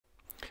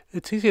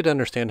It's easy to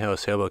understand how a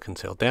sailboat can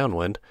sail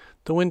downwind.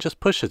 The wind just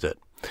pushes it.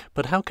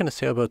 But how can a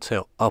sailboat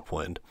sail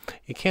upwind?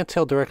 You can't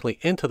sail directly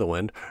into the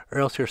wind, or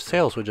else your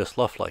sails would just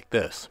luff like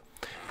this.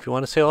 If you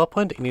want to sail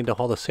upwind, you need to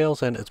haul the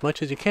sails in as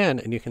much as you can,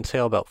 and you can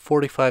sail about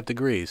 45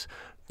 degrees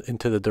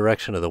into the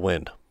direction of the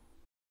wind.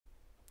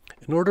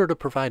 In order to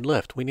provide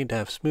lift, we need to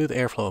have smooth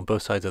airflow on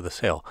both sides of the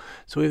sail.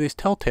 So we have these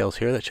telltales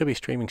here that should be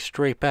streaming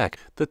straight back.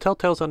 The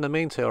telltales on the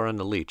mainsail are on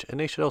the leech, and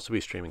they should also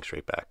be streaming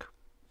straight back.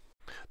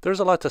 There's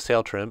a lot to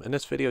sail trim, and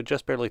this video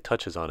just barely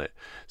touches on it.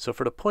 So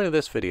for the point of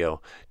this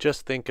video,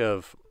 just think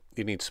of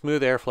you need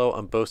smooth airflow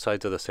on both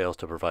sides of the sails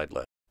to provide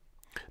lift.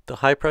 The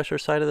high pressure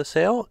side of the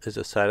sail is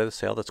the side of the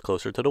sail that's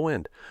closer to the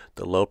wind.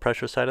 The low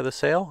pressure side of the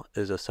sail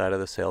is the side of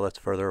the sail that's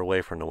further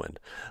away from the wind.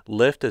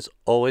 Lift is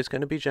always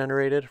going to be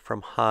generated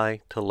from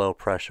high to low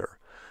pressure,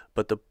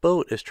 but the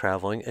boat is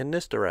traveling in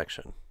this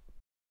direction.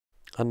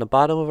 On the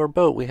bottom of our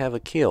boat we have a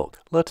keel.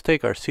 Let's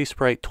take our Sea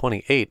Sprite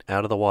 28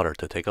 out of the water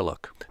to take a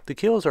look. The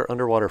keel is our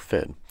underwater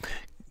fin.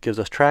 Gives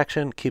us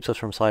traction, keeps us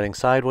from sliding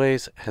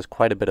sideways, has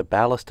quite a bit of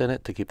ballast in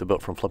it to keep the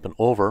boat from flipping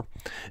over.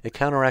 It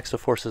counteracts the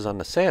forces on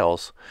the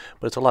sails,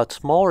 but it's a lot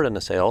smaller than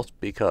the sails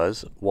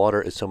because water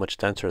is so much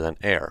denser than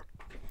air.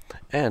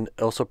 And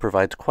it also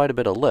provides quite a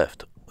bit of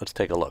lift. Let's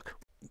take a look.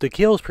 The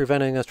keel is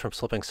preventing us from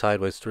slipping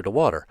sideways through the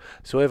water.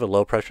 So we have a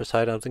low pressure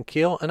side of the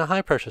keel and a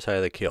high pressure side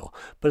of the keel,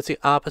 but it's the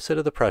opposite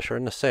of the pressure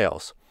in the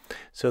sails.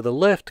 So the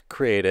lift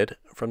created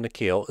from the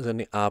keel is in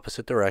the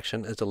opposite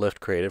direction as the lift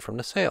created from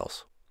the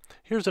sails.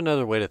 Here's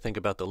another way to think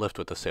about the lift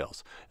with the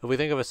sails. If we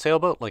think of a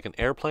sailboat like an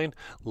airplane,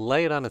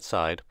 lay it on its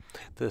side.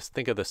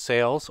 Think of the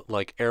sails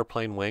like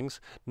airplane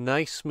wings.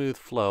 Nice smooth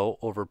flow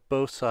over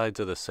both sides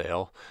of the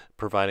sail,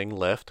 providing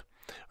lift.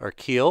 Our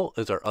keel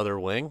is our other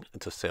wing.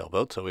 It's a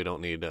sailboat, so we don't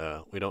need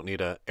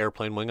a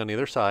airplane wing on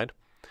either side.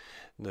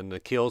 And then the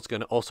keel is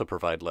going to also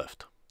provide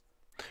lift.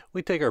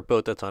 We take our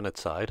boat that's on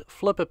its side,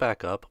 flip it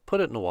back up,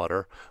 put it in the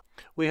water.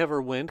 We have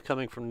our wind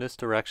coming from this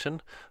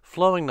direction,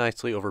 flowing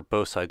nicely over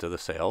both sides of the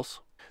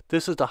sails.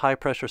 This is the high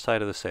pressure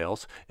side of the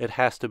sails. It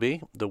has to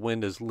be. The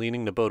wind is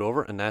leaning the boat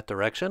over in that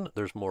direction.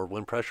 There's more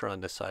wind pressure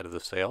on this side of the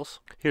sails.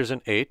 Here's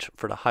an H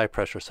for the high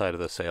pressure side of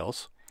the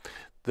sails.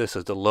 This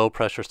is the low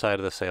pressure side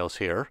of the sails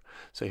here.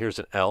 So here's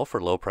an L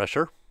for low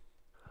pressure.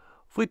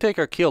 If we take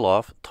our keel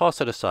off,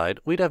 toss it aside,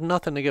 we'd have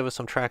nothing to give us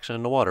some traction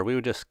in the water. We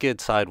would just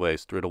skid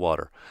sideways through the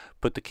water.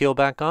 Put the keel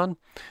back on.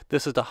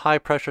 This is the high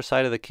pressure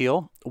side of the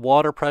keel.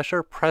 Water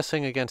pressure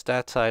pressing against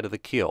that side of the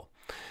keel.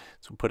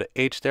 So we'll put an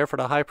H there for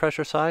the high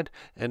pressure side,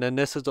 and then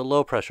this is the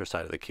low pressure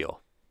side of the keel.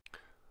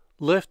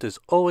 Lift is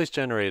always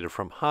generated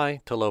from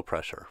high to low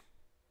pressure.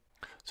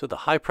 So the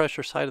high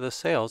pressure side of the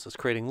sails is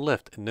creating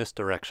lift in this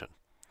direction.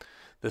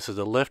 This is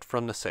the lift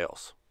from the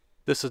sails.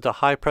 This is the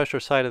high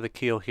pressure side of the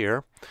keel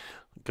here,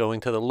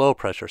 going to the low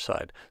pressure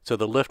side. So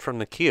the lift from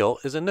the keel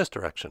is in this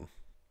direction.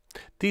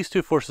 These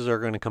two forces are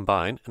going to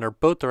combine, and our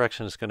boat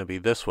direction is going to be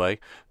this way,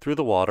 through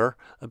the water,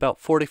 about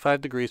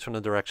 45 degrees from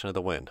the direction of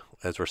the wind,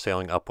 as we're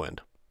sailing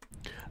upwind.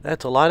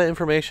 That's a lot of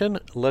information.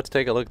 Let's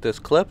take a look at this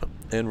clip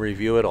and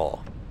review it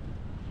all.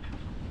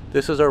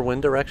 This is our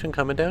wind direction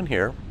coming down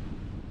here.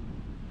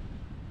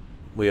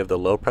 We have the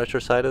low pressure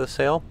side of the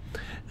sail,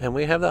 and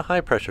we have the high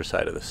pressure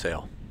side of the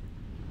sail.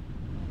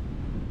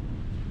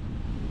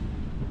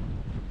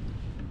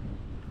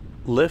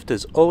 Lift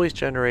is always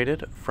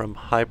generated from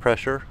high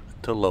pressure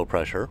to low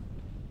pressure.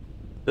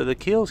 So the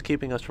keel is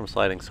keeping us from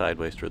sliding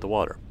sideways through the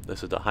water.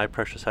 This is the high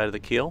pressure side of the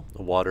keel.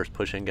 The water is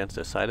pushing against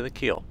this side of the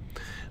keel.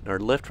 And our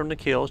lift from the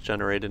keel is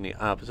generated in the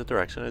opposite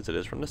direction as it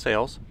is from the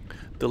sails.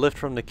 The lift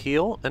from the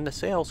keel and the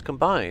sails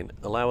combined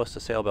allow us to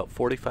sail about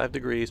 45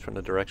 degrees from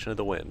the direction of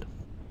the wind.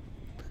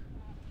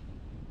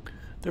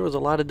 There was a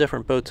lot of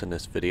different boats in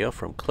this video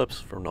from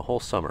clips from the whole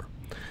summer.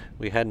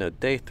 We had a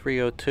Day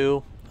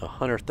 302, a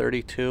Hunter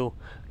 32,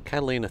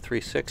 Catalina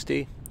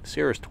 360,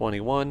 Cirrus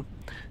 21,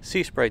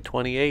 Sea Sprite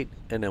 28,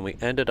 and then we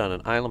ended on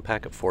an Island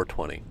Packet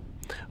 420.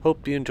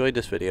 Hope you enjoyed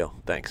this video.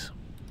 Thanks.